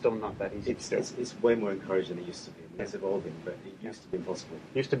 but it's still not that easy to do. It's way more encouraging than it used to be. It's evolving, but it used to be impossible.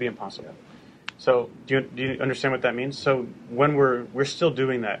 Used to be impossible. So do you understand what that means? So when we're still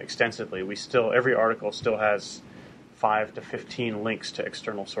doing that extensively, every article still has 5 to 15 links to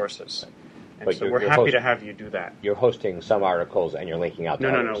external sources. And but so we're happy to have you do that. You're hosting some articles and you're linking out to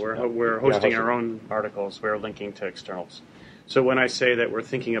others. No. We're hosting our own articles. We're linking to externals. So when I say that we're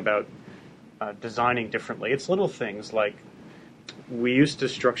thinking about designing differently, it's little things like we used to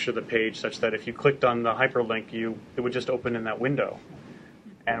structure the page such that if you clicked on the hyperlink, it would just open in that window.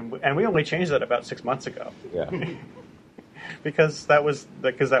 And we only changed that about 6 months ago. Yeah. because that was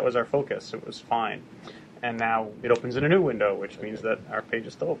our focus. It was fine. And now it opens in a new window, which means that our page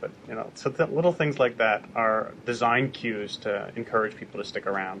is still open. So little things like that are design cues to encourage people to stick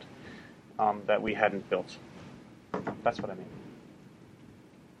around that we hadn't built. That's what I mean.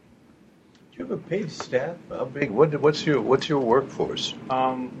 Do you have a paid staff? How big? What's your workforce?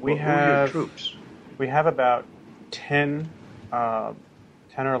 We have who are your troops? We have about 10 or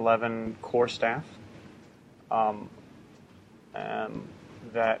 11 core staff.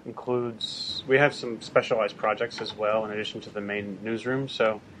 That includes, we have some specialized projects as well in addition to the main newsroom.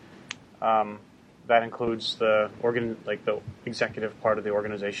 So that includes the executive part of the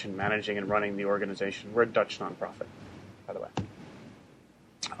organization, managing and running the organization. We're a Dutch nonprofit, by the way.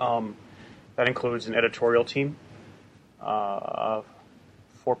 That includes an editorial team of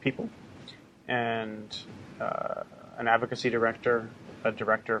 4 people and an advocacy director, a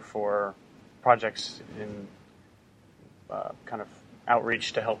director for projects in kind of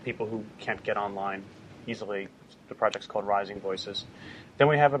outreach to help people who can't get online easily. The project's called Rising Voices. Then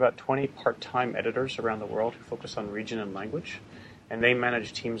we have about 20 part-time editors around the world who focus on region and language, and they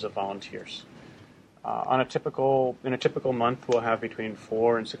manage teams of volunteers. In a typical month, we'll have between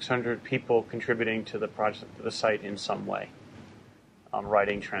 400 and 600 people contributing to the project, to the site in some way,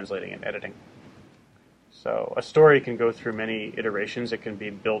 writing, translating, and editing. So a story can go through many iterations. It can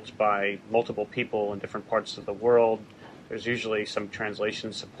be built by multiple people in different parts of the world. There's usually some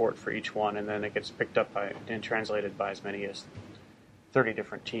translation support for each one, and then it gets picked up and translated by as many as 30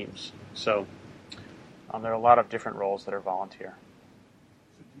 different teams. So there are a lot of different roles that are volunteer.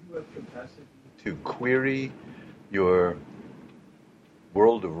 So do you have capacity to query your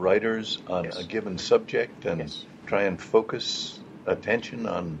world of writers on a given subject and try and focus attention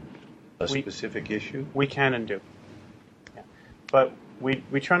on a specific issue? We can and do. Yeah. But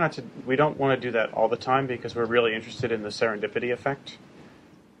we try not to. We don't want to do that all the time because we're really interested in the serendipity effect.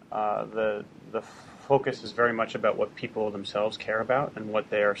 The focus is very much about what people themselves care about and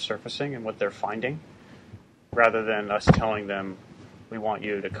what they are surfacing and what they're finding, rather than us telling them, we want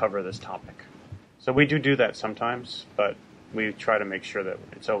you to cover this topic. So we do that sometimes, but we try to make sure that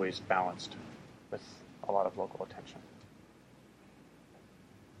it's always balanced with a lot of local attention.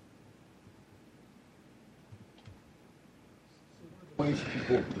 Ways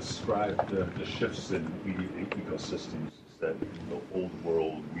people describe the shifts in media ecosystems is that in the old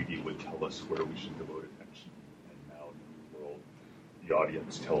world, media would tell us where we should devote attention, and now in the new world, the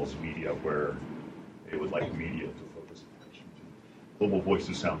audience tells media where they would like media to focus attention to. Global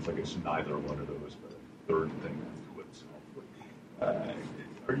Voices sounds like it's neither one of those, but a third thing to itself.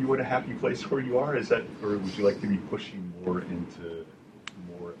 are you at a happy place where you are? Is that, or would you like to be pushing more into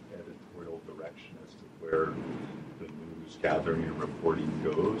more editorial direction as to where the news gathering and reporting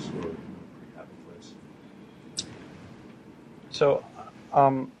goes, or are you in a pretty happy place? So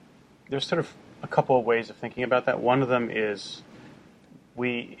there's sort of a couple of ways of thinking about that. One of them is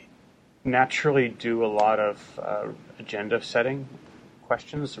we naturally do a lot of agenda setting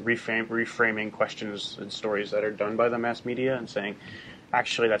questions, reframing questions and stories that are done by the mass media and saying,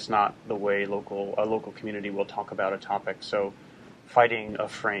 actually, that's not the way a local community will talk about a topic. So fighting a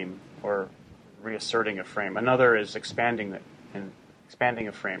frame or reasserting a frame. Another is expanding a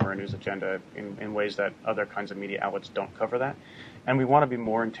frame or a news agenda in ways that other kinds of media outlets don't cover that. And we want to be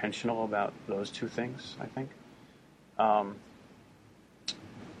more intentional about those two things, I think.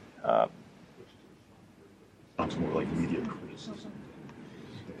 Sounds more like media criticism.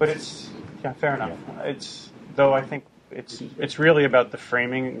 But fair enough. Though I think it's really about the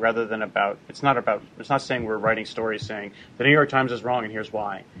framing rather than about. It's not saying we're writing stories saying the New York Times is wrong and here's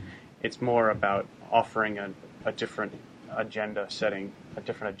why. It's more about offering a different agenda, setting a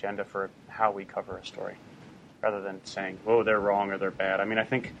different agenda for how we cover a story, rather than saying, "Oh, they're wrong" or "they're bad." I mean, I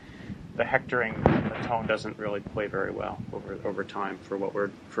think the hectoring, the tone doesn't really play very well over time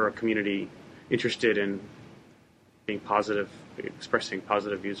for a community interested in being positive, expressing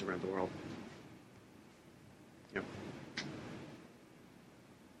positive views around the world. Yeah.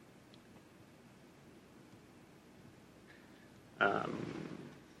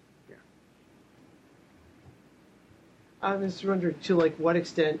 I was wondering, to what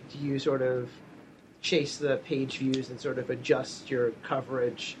extent do you sort of chase the page views and sort of adjust your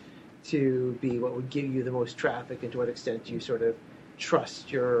coverage to be what would give you the most traffic, and to what extent do you sort of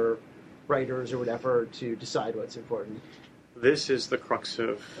trust your writers or whatever to decide what's important? This is the crux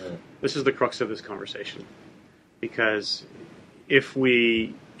of this conversation, because if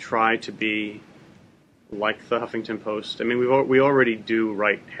we try to be like the Huffington Post, I mean, we already do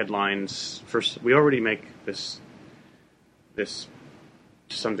write headlines. We already make this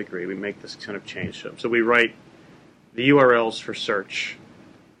to some degree. We make this kind of change. So we write the URLs for search,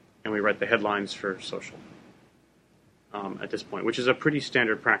 and we write the headlines for social at this point, which is a pretty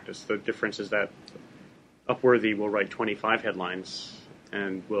standard practice. The difference is that Upworthy will write 25 headlines,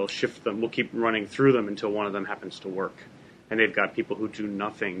 and we'll shift them. We'll keep running through them until one of them happens to work. And they've got people who do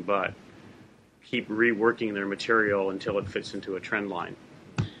nothing but keep reworking their material until it fits into a trend line.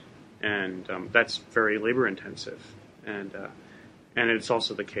 And that's very labor intensive. And it's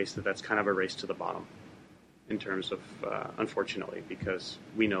also the case that that's kind of a race to the bottom in terms of, unfortunately, because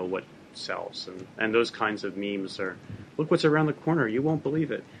we know what sells. And those kinds of memes are, look what's around the corner, you won't believe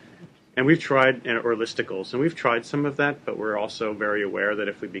it. And we've tried, or listicles, and we've tried some of that, but we're also very aware that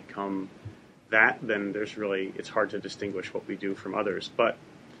if we become that, then it's hard to distinguish what we do from others. But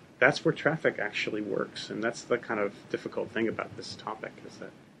that's where traffic actually works, and that's the kind of difficult thing about this topic, is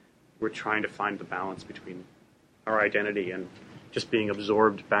that we're trying to find the balance between our identity and just being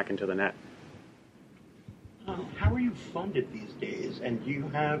absorbed back into the net. How are you funded these days, and do you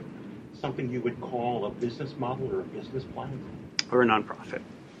have something you would call a business model or a business plan? We're a nonprofit.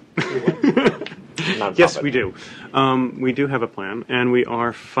 Yes, we do. We do have a plan, and we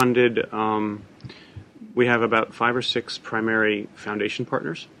are funded. We have about 5 or 6 primary foundation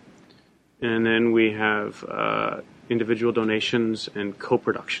partners, and then we have individual donations and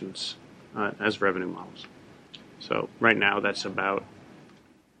co-productions as revenue models. So right now, that's about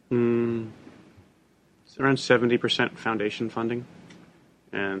it's around 70% foundation funding,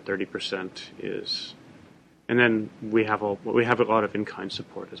 and 30% is. And then we have a lot of in-kind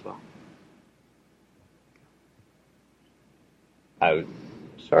support as well. I was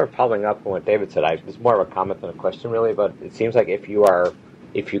sort of following up on what David said. It's more of a comment than a question, really. But it seems like maybe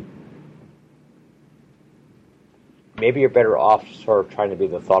you're better off sort of trying to be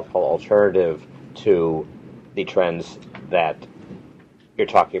the thoughtful alternative to the trends that you're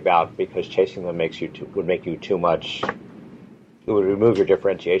talking about, because chasing them would make you too much. It would remove your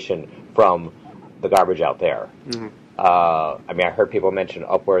differentiation from the garbage out there. Mm-hmm. I mean, I heard people mention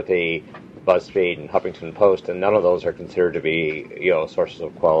Upworthy, BuzzFeed, and Huffington Post, and none of those are considered to be, sources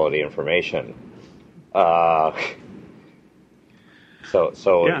of quality information. So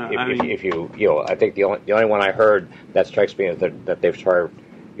yeah, if you, I think the only one I heard that strikes me is that they've tried,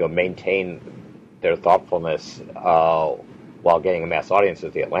 maintain their thoughtfulness while getting a mass audience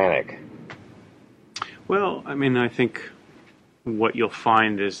is The Atlantic. Well, I mean, I think what you'll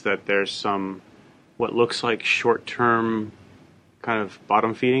find is that there's some what looks like short-term kind of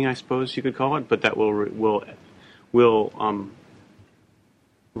bottom feeding, I suppose you could call it, but that will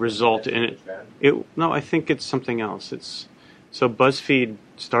result in it. No, I think it's something else. So BuzzFeed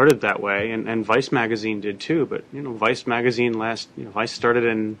started that way, and Vice magazine did too. But Vice magazine Vice started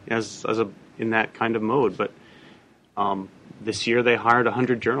in that kind of mode. But this year they hired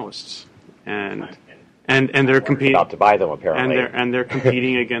 100 journalists, and they're competing. About to buy them apparently, and they're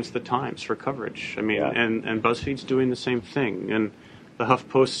competing against the Times for coverage. I mean, Yeah. and BuzzFeed's doing the same thing. And the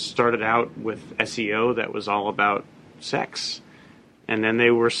HuffPost started out with SEO that was all about sex. And then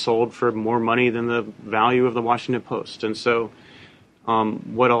they were sold for more money than the value of the Washington Post. And so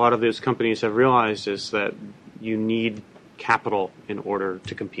what a lot of those companies have realized is that you need capital in order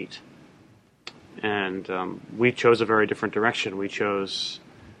to compete. And we chose a very different direction. We chose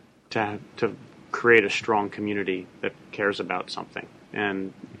to create a strong community that cares about something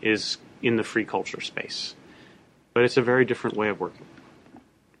and is in the free culture space. But it's a very different way of working.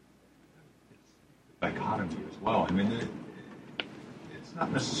 Dichotomy as well. I mean, it's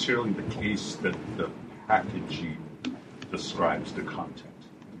not necessarily the case that the packaging describes the content.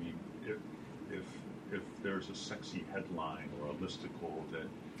 I mean, if there's a sexy headline or a listicle that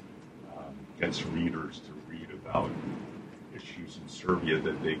gets readers to read about issues in Serbia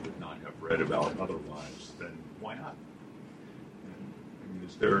that they would not have read about otherwise, then why not?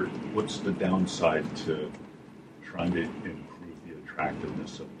 I mean, what's the downside to trying to improve the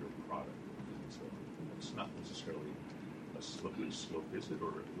attractiveness of your product? It's not necessarily a slippery slope, is it?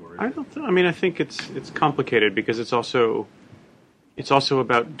 Or I don't. I mean, I think it's complicated because it's also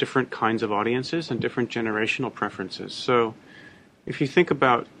about different kinds of audiences and different generational preferences. So, if you think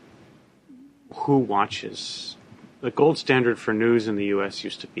about who watches, the gold standard for news in the U.S.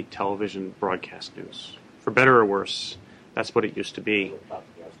 used to be television broadcast news. For better or worse, that's what it used to be.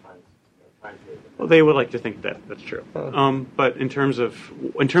 Well, they would like to think that that's true. But in terms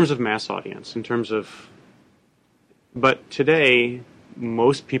of mass audience, but today,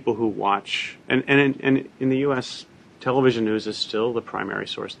 most people who watch, and in the U.S., television news is still the primary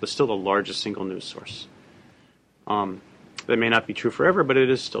source. It's still the largest single news source. That may not be true forever, but it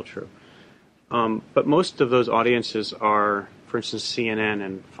is still true. But most of those audiences are, for instance, CNN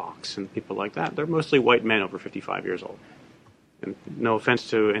and Fox and people like that. They're mostly white men over 55 years old. And no offense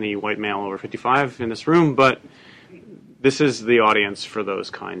to any white male over 55 in this room, but this is the audience for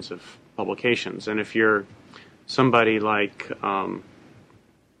those kinds of publications. And if you're somebody like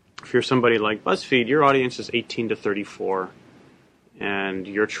BuzzFeed, your audience is 18 to 34, and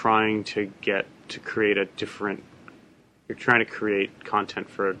you're trying to create content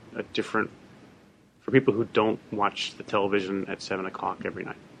for for people who don't watch the television at 7 o'clock every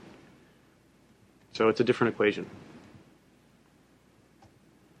night. So it's a different equation.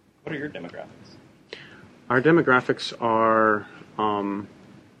 What are your demographics? Our demographics are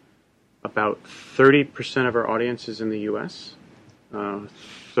about 30% of our audience is in the U.S.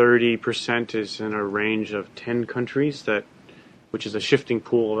 30% is in a range of 10 countries, which is a shifting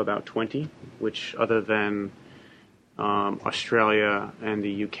pool of about 20, which other than Australia and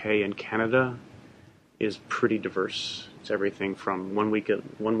the UK and Canada is pretty diverse. It's everything from one month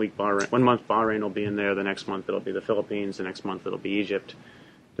Bahrain will be in there, the next month it'll be the Philippines, the next month it'll be Egypt.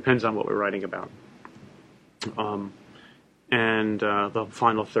 Depends on what we're writing about. And the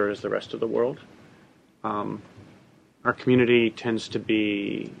final third is the rest of the world. Our community tends to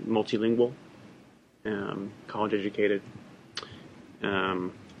be multilingual, college educated,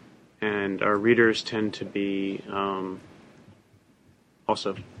 and our readers tend to be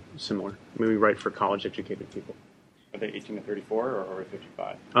also similar. I mean, we write for college educated people. Are they 18 to 34 or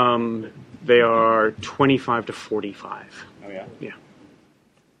 55? They are 25 to 45. Oh, yeah? Yeah.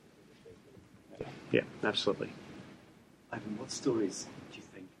 Yeah, absolutely. Ivan, what stories do you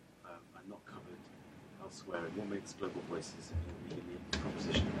think are not covered elsewhere, and what makes Global Voices a really unique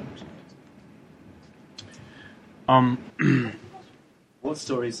proposition and opportunity? What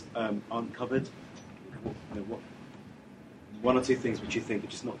stories aren't covered? What one or two things which you think are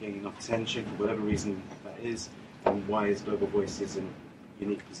just not getting enough attention for whatever reason that is, and why is Global Voices in a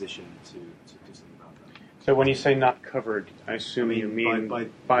unique position to do something about that? So when you say not covered, I assume you mean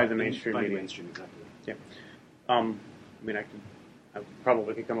by the mainstream media. By the mainstream, exactly. Yeah. I mean, I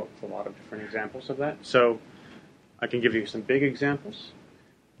probably could come up with a lot of different examples of that. So I can give you some big examples.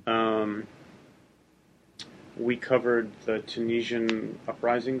 We covered the Tunisian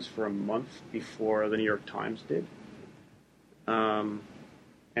uprisings for a month before the New York Times did.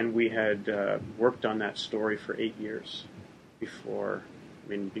 And we had worked on that story for 8 years before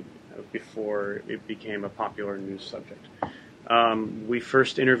it became a popular news subject. We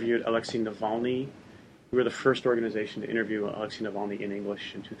first interviewed Alexei Navalny. We were the first organization to interview Alexei Navalny in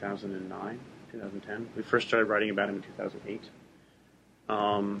English in 2009, 2010. We first started writing about him in 2008.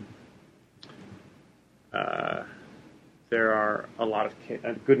 there are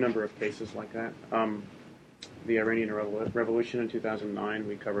a good number of cases like that. The Iranian Revolution in 2009,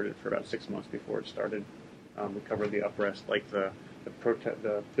 we covered it for about 6 months before it started. We covered the unrest, like the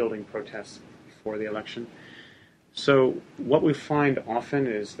building protests before the election. So what we find often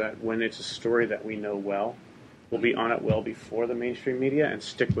is that when it's a story that we know well, we'll be on it well before the mainstream media and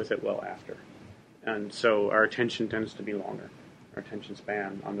stick with it well after. And so our attention tends to be longer. Our attention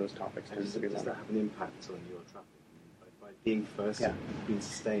span on those topics tends to be longer. Does that have an impact on your traffic? By being first, being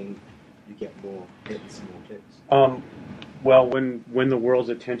sustained, you get more hits and more clicks? Well, when the world's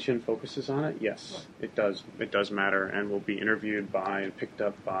attention focuses on it, yes, it does. It does matter, and will be interviewed by and picked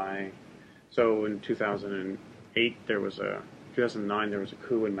up by. So in 2009 there was a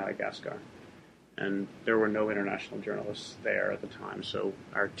coup in Madagascar, and there were no international journalists there at the time. So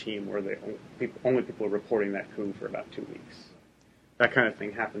our team were the only people reporting that coup for about 2 weeks. That kind of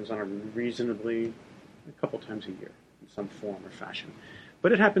thing happens on a couple times a year in some form or fashion.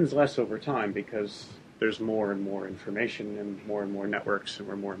 But it happens less over time because there's more and more information and more networks, and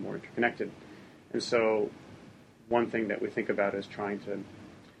we're more and more interconnected. And so one thing that we think about is trying to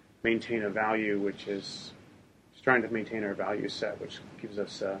maintain a value, which is trying to maintain our value set, which gives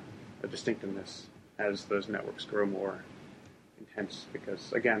us a distinctiveness as those networks grow more intense.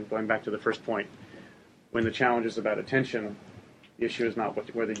 Because, again, going back to the first point, when the challenge is about attention, the issue is not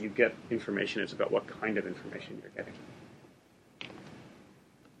whether you get information, it's about what kind of information you're getting.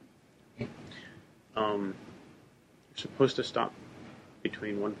 You're supposed to stop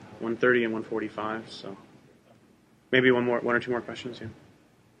between 1:30 and 1:45, so maybe one or two more questions, yeah.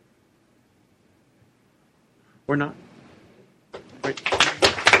 Or not. Great.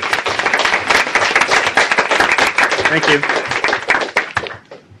 Thank you.